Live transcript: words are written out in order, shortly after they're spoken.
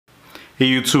Hey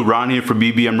YouTube, Ron here for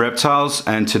BBM Reptiles,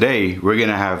 and today we're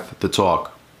gonna have the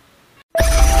talk.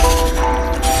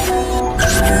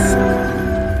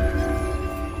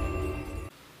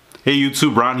 Hey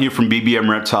YouTube, Ron here from BBM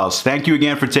Reptiles. Thank you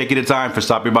again for taking the time for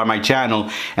stopping by my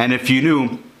channel, and if you're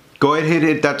new, go ahead and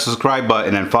hit that subscribe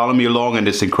button and follow me along in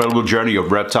this incredible journey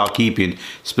of reptile keeping,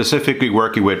 specifically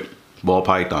working with ball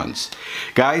pythons.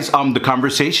 Guys, the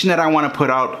conversation that I want to put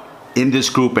out in this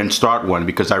group and start one,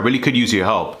 because I really could use your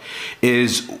help,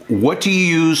 is what do you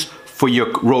use for your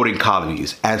rodent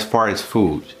colonies as far as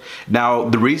food? Now,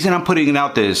 the reason I'm putting it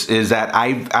out this is that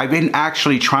I've been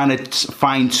actually trying to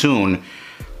fine tune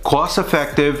cost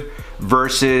effective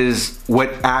versus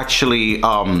what actually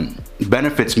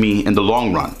benefits me in the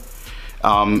long run.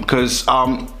 Because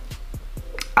I'm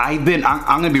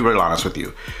gonna be real honest with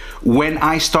you. When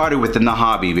I started within the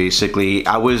hobby, basically,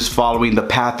 I was following the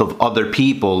path of other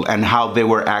people and how they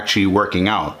were actually working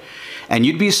out. And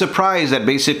you'd be surprised that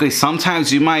basically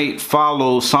sometimes you might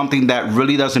follow something that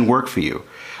really doesn't work for you.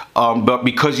 But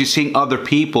because you're seeing other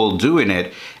people doing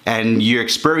it and your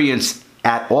experience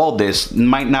at all this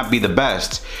might not be the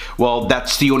best, well,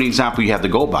 that's the only example you have to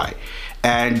go by.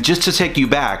 And just to take you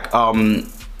back,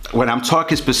 what I'm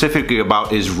talking specifically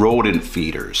about is rodent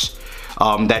feeders.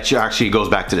 That actually goes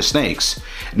back to the snakes.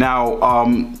 Now,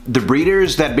 the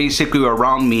breeders that basically were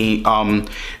around me,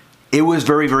 it was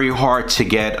very, very hard to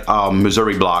get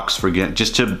Missouri blocks,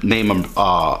 just to name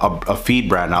a feed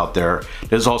brand out there.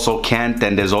 There's also Kent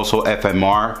and there's also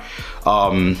FMR.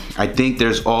 I think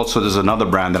there's another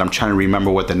brand that I'm trying to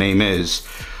remember what the name is.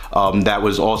 That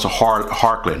was also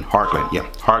Harkland. Yeah,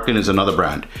 Harkland is another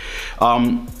brand,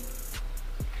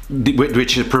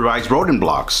 which provides rodent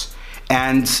blocks.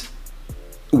 And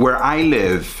where I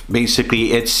live,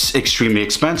 basically, it's extremely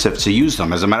expensive to use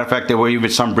them. As a matter of fact, there were even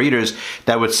some breeders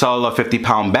that would sell a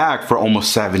 50-pound bag for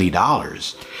almost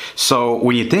 $70. So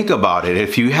when you think about it,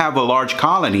 if you have a large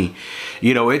colony,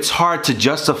 you know, it's hard to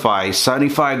justify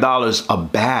 $75 a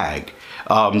bag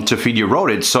to feed your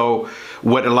rodents. So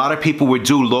what a lot of people would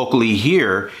do locally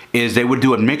here is they would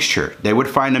do a mixture. They would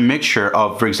find a mixture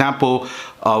of, for example,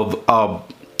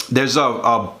 there's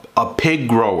a pig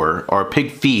grower or a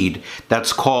pig feed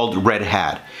that's called Red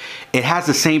Hat. It has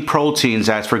the same proteins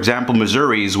as, for example,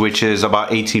 Missouri's, which is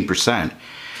about 18%.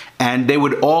 And they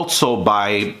would also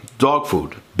buy dog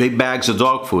food, big bags of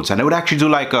dog foods, and they would actually do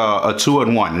like a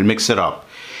 2-in-1 and mix it up.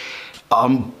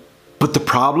 But the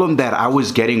problem that I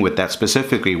was getting with that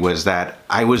specifically was that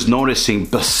I was noticing,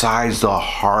 besides the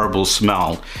horrible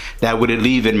smell that would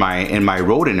leave in my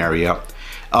rodent area,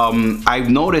 I've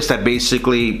noticed that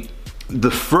basically the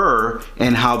fur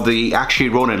and how the actual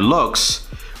rodent looks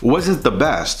wasn't the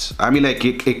best. I mean, like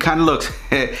it kind of looks,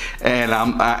 and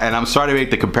I'm sorry to make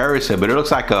the comparison, but it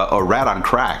looks like a rat on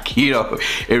crack. You know,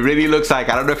 it really looks like,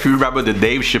 I don't know if you remember the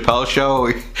Dave Chappelle show.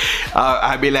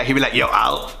 He'd be like, yo,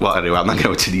 well, anyway, I'm not going to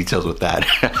go into details with that.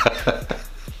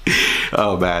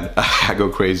 Oh man, I go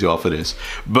crazy off of this.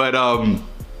 But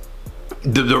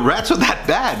the rats are that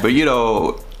bad, but you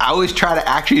know, I always try to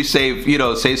actually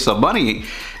save some money,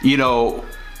 you know,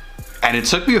 and it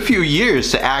took me a few years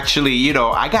to actually, you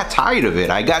know, I got tired of it.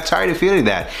 I got tired of feeling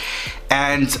that.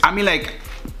 And I mean, like,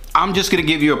 I'm just gonna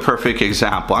give you a perfect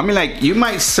example. I mean, like, you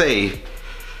might say,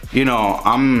 you know,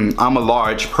 I'm a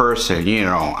large person, you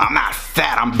know, I'm not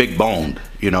fat, I'm big boned,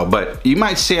 you know, but you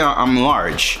might say I'm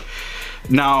large.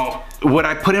 Now, what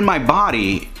I put in my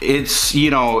body, it's, you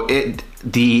know,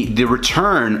 the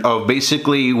return of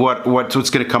basically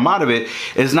what's going to come out of it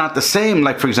is not the same.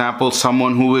 Like, for example,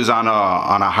 someone who is on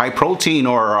a high protein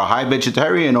or a high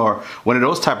vegetarian or one of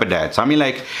those type of diets. I mean,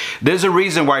 like, there's a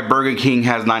reason why Burger King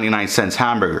has 99-cent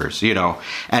hamburgers, you know,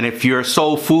 and if your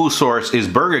sole food source is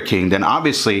Burger King, then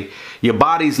obviously your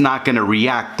body's not going to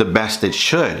react the best it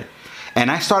should. And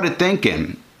I started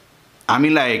thinking, I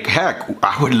mean, like, heck,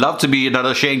 I would love to be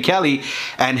another Shane Kelly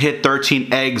and hit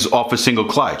 13 eggs off a single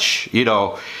clutch, you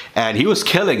know, and he was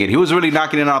killing it. He was really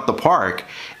knocking it out the park.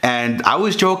 And I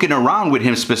was joking around with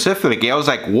him specifically. I was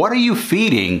like, what are you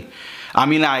feeding? I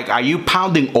mean, like, are you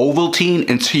pounding Ovaltine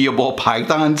into your ball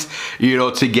pythons, you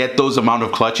know, to get those amount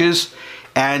of clutches?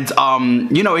 And,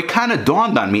 you know, it kind of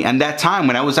dawned on me. And that time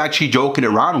when I was actually joking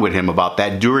around with him about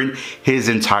that during his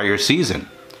entire season.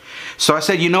 So I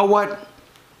said, you know what?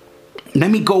 Let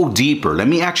me go deeper. Let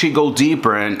me actually go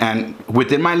deeper, and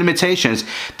within my limitations,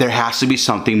 there has to be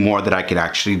something more that I could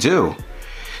actually do.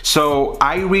 So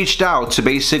I reached out to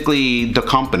basically the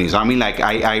companies. I mean, like,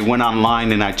 I went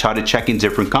online and I tried to check in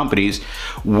different companies.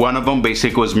 One of them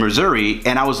basically was Missouri,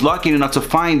 and I was lucky enough to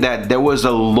find that there was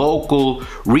a local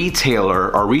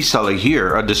retailer or reseller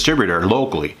here, a distributor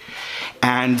locally.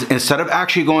 And instead of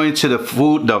actually going to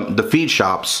the feed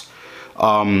shops,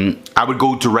 I would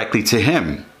go directly to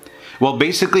him. Well,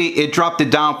 basically, it dropped it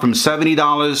down from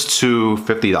 $70 to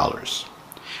 $50.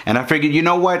 And I figured, you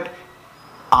know what?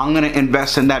 I'm gonna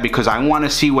invest in that because I want to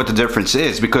see what the difference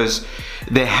is, because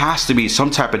there has to be some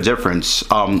type of difference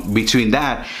between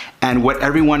that and what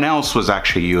everyone else was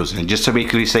actually using, just to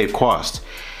basically save cost.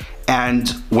 And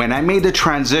when I made the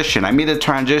transition,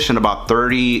 about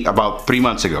 3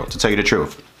 months ago, to tell you the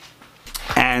truth.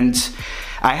 And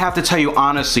I have to tell you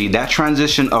honestly, that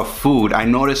transition of food, I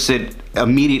noticed it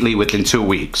immediately within 2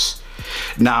 weeks.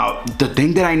 Now, the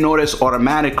thing that I noticed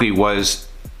automatically was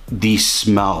the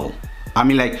smell. I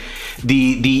mean, like,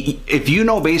 if you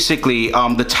know basically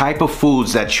the type of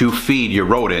foods that you feed your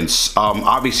rodents,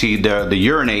 obviously the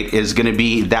urinate is going to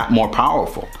be that more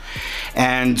powerful.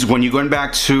 And when you're going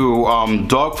back to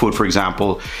dog food, for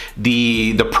example,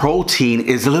 the protein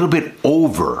is a little bit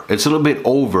over. It's a little bit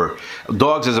over.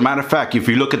 Dogs, as a matter of fact, if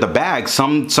you look at the bag,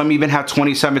 some even have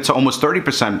 27 to almost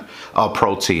 30% of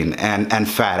protein and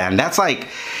fat. And that's like,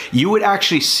 you would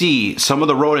actually see some of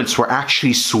the rodents were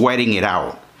actually sweating it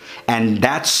out. And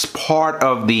that's part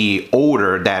of the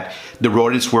odor that the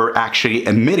rodents were actually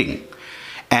emitting.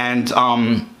 And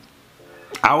I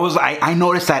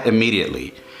noticed that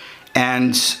immediately.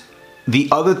 And the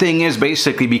other thing is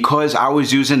basically because I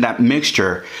was using that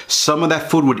mixture, some of that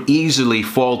food would easily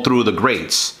fall through the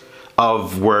grates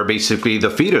of where basically the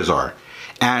feeders are.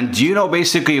 And you know,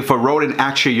 basically if a rodent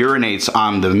actually urinates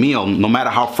on the meal, no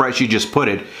matter how fresh you just put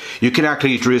it, you can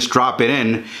actually just drop it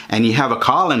in and you have a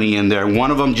colony in there. One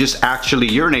of them just actually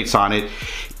urinates on it.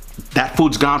 That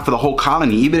food's gone for the whole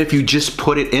colony, even if you just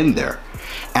put it in there.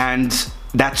 And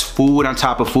that's food on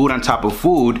top of food on top of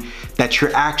food that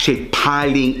you're actually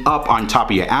piling up on top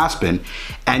of your Aspen.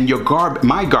 And your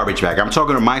my garbage bag, I'm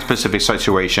talking about my specific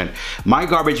situation, my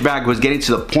garbage bag was getting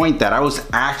to the point that I was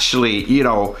actually, you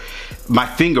know, my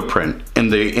fingerprint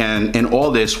in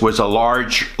all this was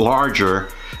larger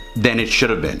than it should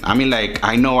have been. I mean, like,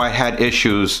 I know I had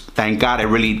issues, thank God I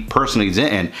really personally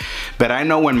didn't, but I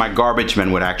know when my garbage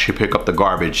men would actually pick up the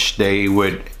garbage, they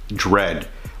would dread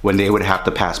when they would have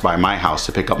to pass by my house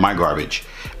to pick up my garbage,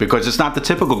 because it's not the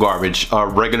typical garbage a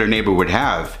regular neighbor would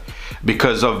have,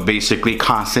 because of basically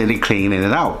constantly cleaning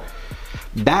it out.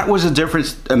 That was a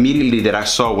difference immediately that I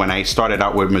saw when I started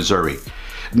out with Missouri.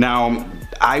 Now,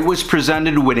 I was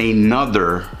presented with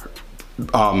another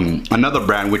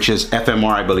brand, which is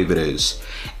FMR, I believe it is.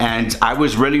 And I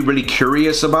was really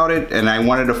curious about it, and I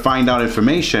wanted to find out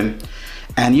information.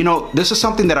 And you know, this is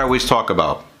something that I always talk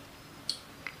about.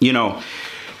 You know,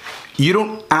 you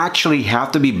don't actually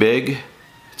have to be big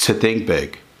to think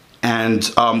big. And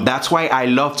that's why I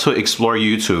love to explore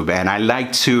YouTube, and I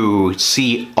like to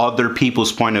see other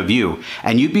people's point of view.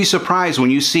 And you'd be surprised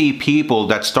when you see people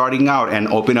that's starting out and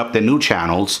open up their new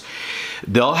channels.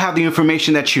 They'll have the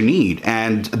information that you need,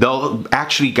 and they'll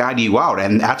actually guide you out.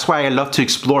 And that's why I love to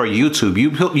explore YouTube.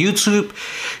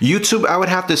 YouTube, I would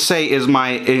have to say, is my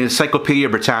Encyclopedia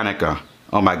Britannica.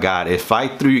 Oh my God, if I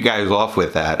threw you guys off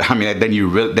with that, I mean,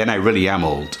 then I really am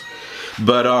old.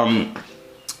 But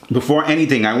before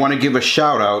anything, I want to give a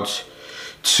shout out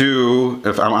to,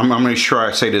 if I'm not sure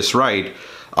I say this right,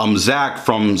 Zack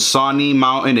from Sunny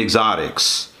Mountain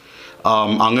Exotics.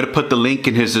 I'm going to put the link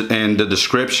in the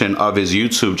description of his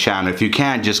YouTube channel. If you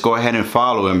can, just go ahead and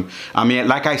follow him. I mean,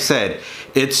 like I said,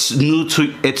 it's new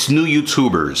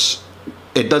YouTubers.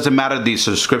 It doesn't matter the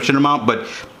subscription amount, but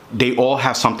they all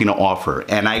have something to offer.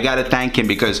 And I got to thank him,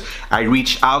 because I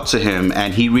reached out to him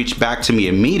and he reached back to me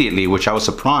immediately, which I was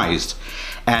surprised.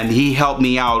 And he helped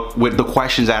me out with the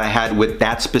questions that I had with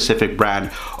that specific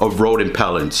brand of rodent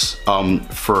pellets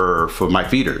for my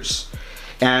feeders.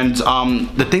 And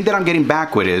the thing that I'm getting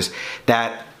back with is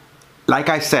that, like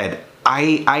I said,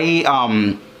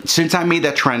 since I made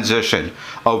that transition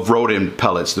of rodent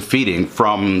pellets, the feeding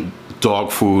from dog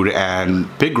food and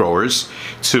pig growers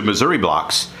to Missouri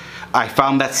blocks, I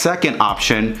found that second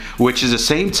option, which is the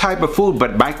same type of food,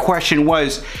 but my question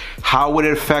was, how would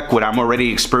it affect what I'm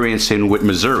already experiencing with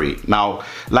Missouri? Now,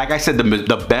 like I said,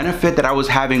 the benefit that I was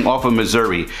having off of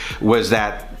Missouri was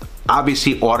that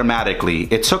obviously automatically,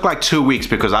 it took like 2 weeks,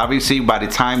 because obviously by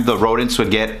the time the rodents would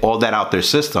get all that out their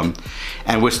system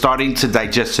and we're starting to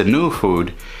digest the new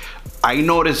food, I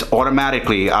noticed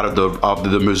automatically out of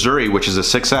the Missouri, which is a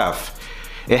 6F,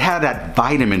 it had that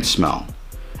vitamin smell.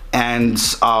 And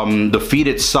the feed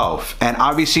itself, and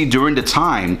obviously during the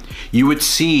time you would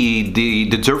see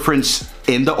the difference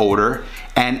in the odor,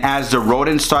 and as the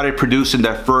rodents started producing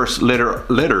their first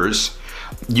litters,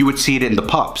 you would see it in the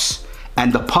pups.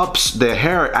 And the pups, their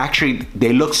hair, actually,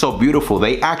 they look so beautiful.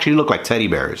 They actually look like teddy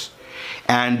bears.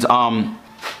 And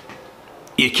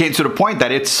it came to the point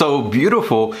that it's so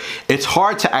beautiful, it's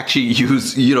hard to actually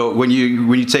use, you know, when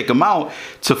you take them out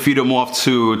to feed them off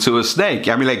to a snake.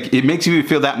 I mean, like, it makes you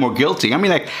feel that more guilty. I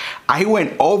mean, like, I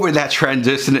went over that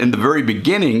transition in the very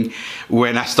beginning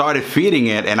when I started feeding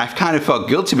it, and I kind of felt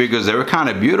guilty because they were kind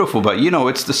of beautiful, but you know,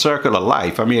 it's the circle of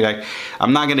life. I mean, like,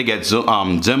 I'm not gonna get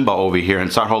Zimba over here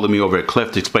and start holding me over a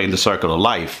cliff to explain the circle of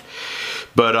life.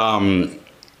 But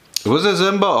was it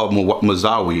Zimba or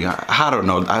Mazawi? I don't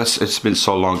know. It's been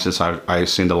so long since I've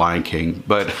seen The Lion King.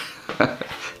 But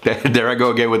there I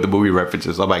go again with the movie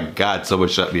references. Oh my God, someone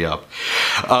shut me up.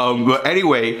 But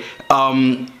anyway,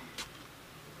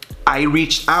 I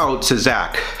reached out to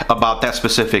Zack about that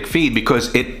specific feed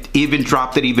because it even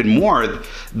dropped it even more,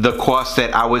 the cost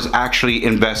that I was actually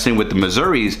investing with the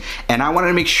Missouris. And I wanted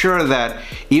to make sure that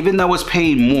even though I was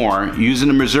paying more using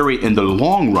the Missouri in the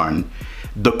long run,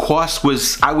 the cost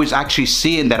was, I was actually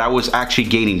seeing that I was actually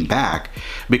gaining back,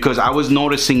 because I was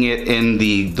noticing it in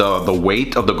the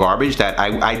weight of the garbage, that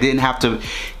I didn't have to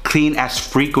clean as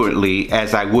frequently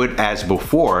as I would as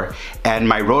before, and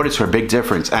my rodents were a big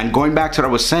difference. And going back to what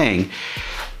I was saying,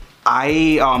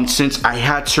 since I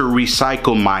had to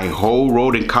recycle my whole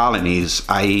rodent colonies,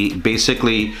 I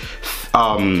basically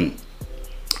I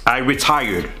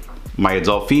retired my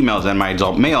adult females and my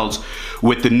adult males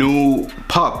with the new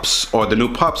pups, or the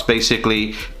new pups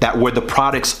basically, that were the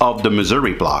products of the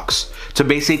Missouri blocks, to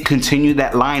basically continue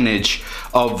that lineage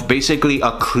of basically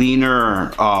a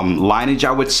cleaner lineage,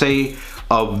 I would say,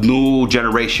 of new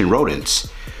generation rodents.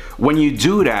 When you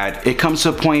do that, it comes to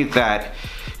a point that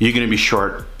you're gonna be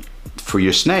short for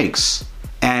your snakes.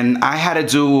 And I had to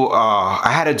do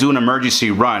an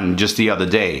emergency run just the other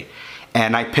day,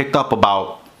 and I picked up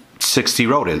about 60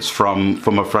 rodents from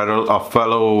a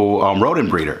fellow rodent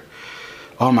breeder.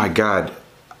 Oh my God,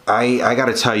 I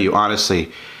gotta tell you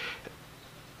honestly,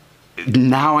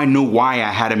 now I knew why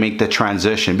I had to make the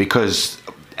transition, because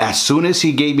as soon as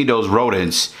he gave me those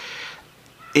rodents,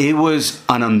 it was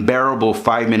an unbearable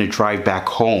 5-minute drive back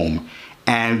home.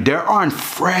 And they're on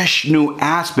fresh new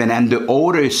aspen, and the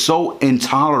odor is so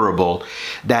intolerable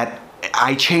that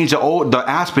I changed the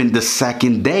aspen the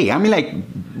second day. I mean, like,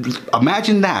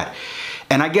 imagine that.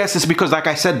 And I guess it's because, like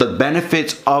I said, the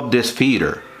benefits of this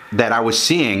feeder that I was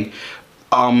seeing,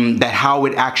 that how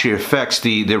it actually affects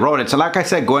the rodents. And like I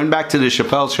said, going back to the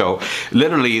Chappelle show,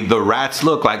 literally the rats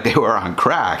look like they were on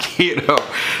crack, you know.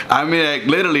 I mean, like,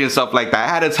 literally and stuff like that.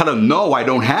 I had to tell them, no, I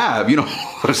don't have, you know.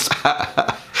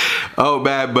 Oh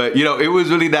man, but you know, it was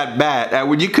really that bad. And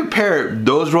when you compare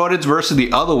those rodents versus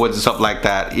the other ones and stuff like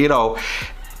that, you know,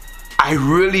 I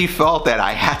really felt that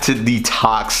I had to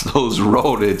detox those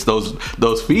rodents,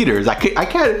 those feeders. I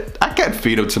can't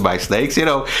feed them to my snakes, you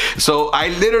know. So I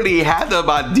literally had them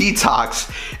on detox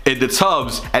in the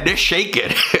tubs, and they're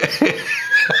shaking.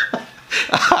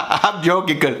 I'm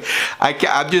joking, because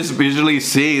I'm just visually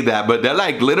seeing that, but they're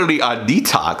like literally on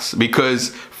detox,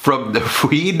 because from the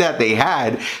feed that they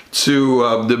had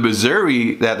to the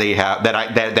Missouri that they have,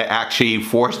 that actually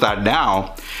forced on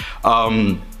now,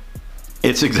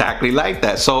 it's exactly like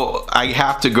that. So I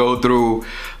have to go through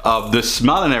the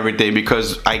smell and everything,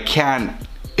 because I can't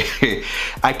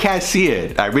I can't see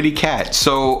it. I really can't.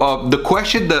 So the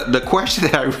question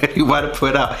that I really want to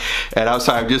put out, and I'm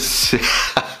sorry, I'm just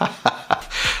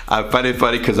I find it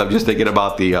funny because I'm just thinking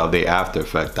about the after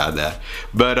effect on that.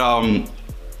 But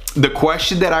the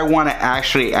question that I want to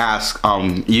actually ask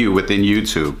you within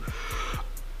YouTube,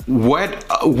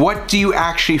 what do you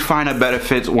actually find a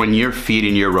benefit when you're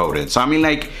feeding your rodents? I mean,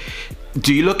 like,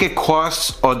 do you look at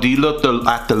costs, or do you look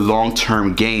at the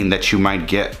long-term gain that you might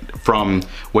get from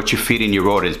what you're feeding your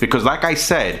rodents? Because like I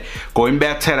said, going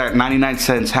back to that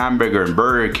 99-cent hamburger and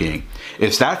Burger King,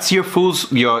 if that's your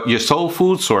your sole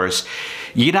food source,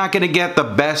 you're not gonna get the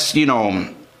best, you know,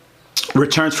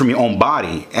 returns from your own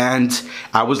body. And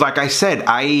I was, like I said,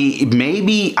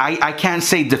 I can't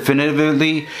say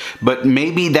definitively, but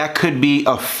maybe that could be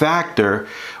a factor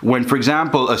when, for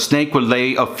example, a snake would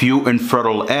lay a few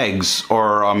infertile eggs,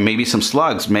 or maybe some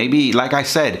slugs. Maybe, like I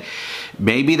said,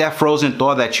 maybe that frozen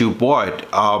thaw that you bought,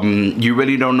 you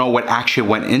really don't know what actually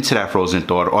went into that frozen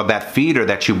thaw, or that feeder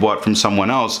that you bought from someone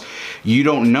else, you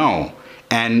don't know.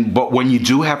 But when you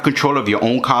do have control of your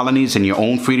own colonies and your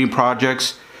own feeding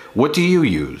projects, what do you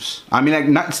use? I mean, like,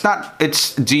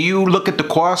 do you look at the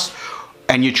cost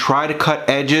and you try to cut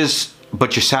edges,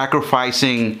 but you're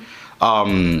sacrificing,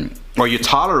 or you're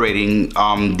tolerating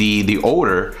the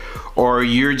odor, or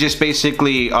you're just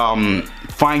basically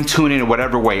fine-tuning in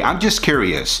whatever way? I'm just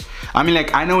curious. I mean,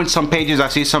 like, I know in some pages I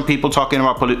see some people talking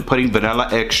about putting vanilla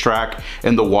extract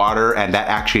in the water, and that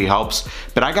actually helps.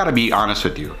 But I gotta be honest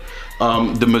with you.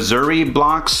 the Missouri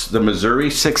blocks, the Missouri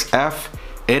 6F,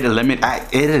 it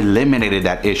eliminated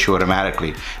that issue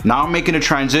automatically. Now I'm making a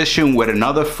transition with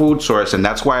another food source, and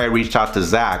that's why I reached out to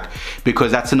Zack,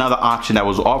 because that's another option that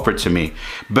was offered to me.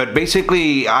 But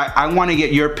basically, I want to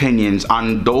get your opinions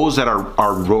on those that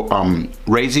are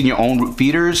raising your own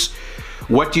feeders.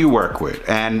 What do you work with,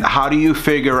 and how do you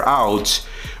figure out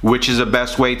which is the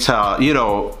best way to, you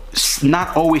know,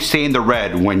 not always stay in the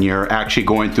red when you're actually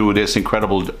going through this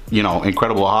incredible, you know,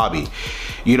 incredible hobby.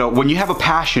 You know, when you have a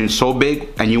passion so big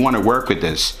and you want to work with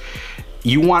this,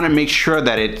 you want to make sure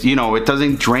that it, you know, it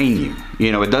doesn't drain you.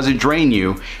 You know, it doesn't drain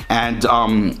you, and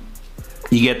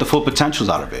you get the full potentials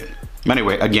out of it.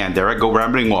 Anyway, again, there I go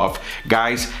rambling off.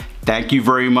 Guys, thank you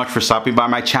very much for stopping by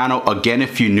my channel. Again,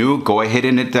 if you're new, go ahead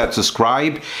and hit that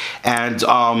subscribe. And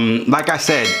like I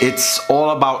said, it's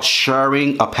all about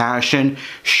sharing a passion,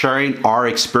 sharing our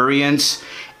experience,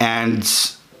 and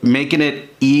making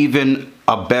it even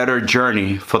a better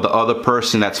journey for the other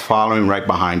person that's following right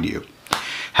behind you.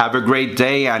 Have a great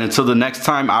day, and until the next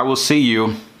time, I will see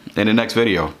you in the next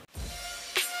video.